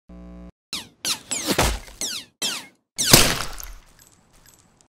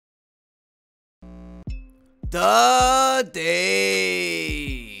The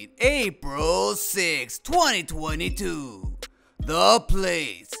date, April 6, 2022. The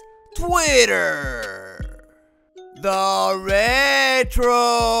place, Twitter. The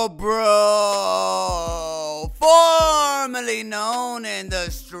Retro Bro, formerly known in the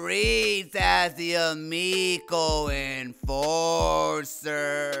streets as the Amico Enforcer,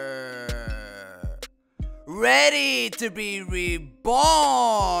 ready to be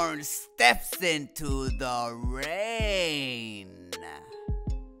reborn, steps into the rain.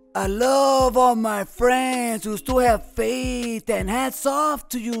 I love all my friends who still have faith, and hats off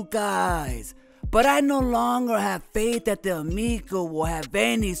to you guys. But I no longer have faith that the Amico will have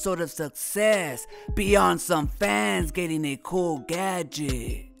any sort of success beyond some fans getting a cool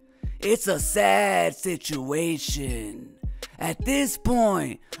gadget. It's a sad situation. At this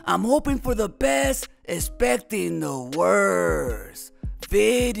point, I'm hoping for the best, expecting the worst.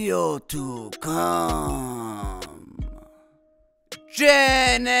 Video to come.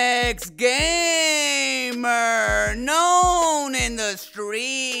 Gen X Gamer, known in the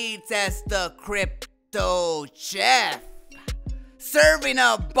streets as the Crypto Chef, serving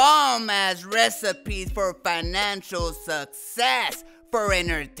up bomb-ass recipes for financial success for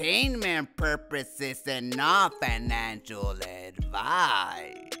entertainment purposes and not financial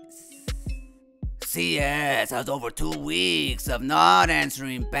advice. CS has over 2 weeks of not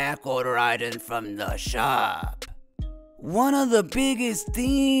answering backorder items from the shop. One of the biggest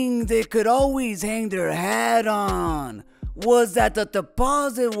things they could always hang their hat on was that the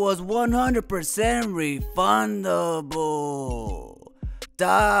deposit was 100% refundable.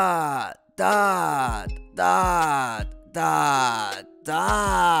 Dot, dot, dot, dot,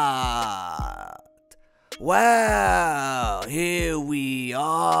 dot. Wow, here we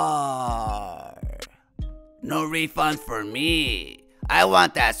are. No refunds for me. I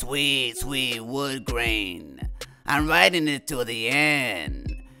want that sweet, sweet wood grain. I'm riding it to the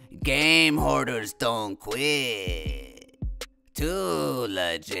end. Game hoarders don't quit. Too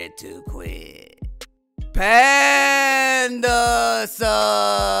legit to quit. Panda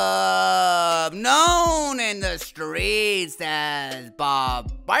Sub, known in the streets as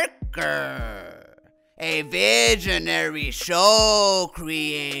Bob Barker, a visionary show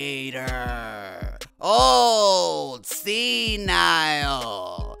creator, old,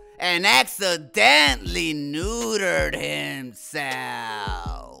 senile, and accidentally neutered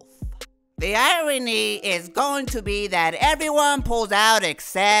himself. The irony is going to be that everyone pulls out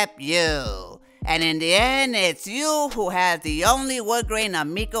except you. And in the end, it's you who has the only wood grain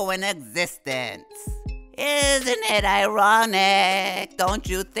Amico in existence. Isn't it ironic, don't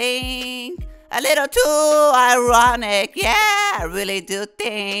you think? A little too ironic, yeah, I really do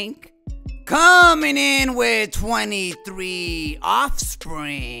think. Coming in with 23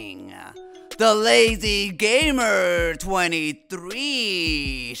 offspring, the Lazy Gamer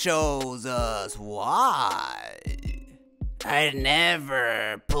 23 shows us why. I'd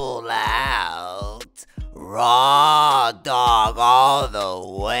never pull out, raw dog all the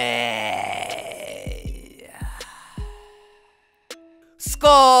way.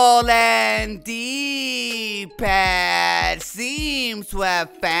 Skull and D-pad seems to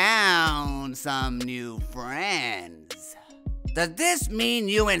have found some new friends. Does this mean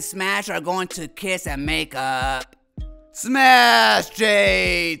you and Smash are going to kiss and make up? Smash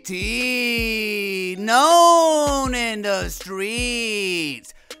JT, known in the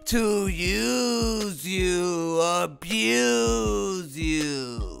streets to use you, abuse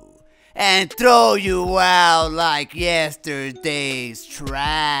you, and throw you out like yesterday's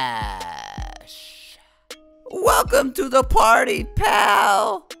trash. Welcome to the party,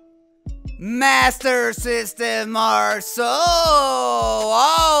 pal. Master System Marceau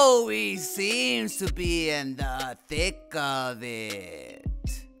always seems to be in the thick of it.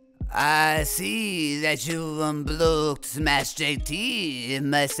 I see that you unblocked Smash JT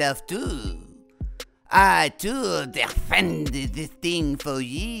and myself too. I too defended this thing for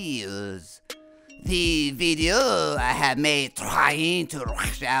years. The video I have made trying to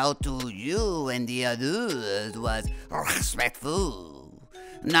reach out to you and the others was respectful.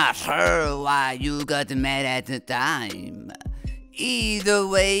 Not sure why you got mad at the time. Either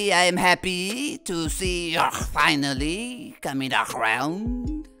way, I'm happy to see you're finally coming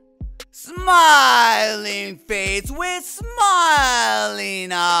around. Smiling face with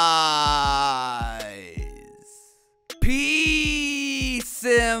smiling eyes. Peace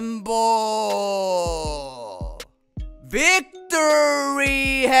symbol.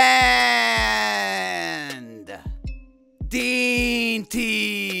 Victory hand. Dean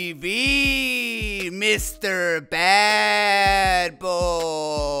TV, Mr. Bad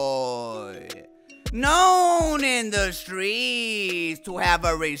Boy. known in the streets to have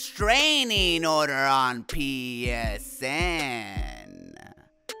a restraining order on PSN,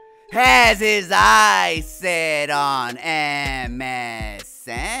 has his eyes set on MSN.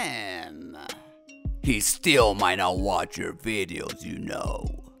 He still might not watch your videos, you know.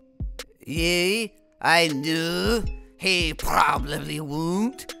 Yeah, I knew he probably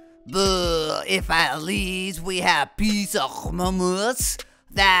won't, but if at least we have peace of moments,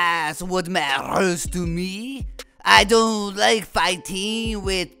 that's what matters to me. I don't like fighting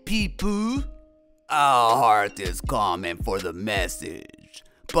with people. Our heart is coming for the message,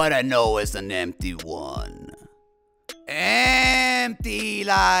 but I know it's an empty one. Empty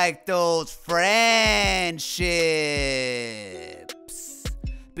like those friendships.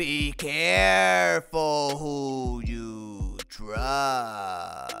 Be careful who you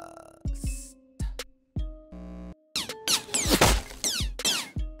trust.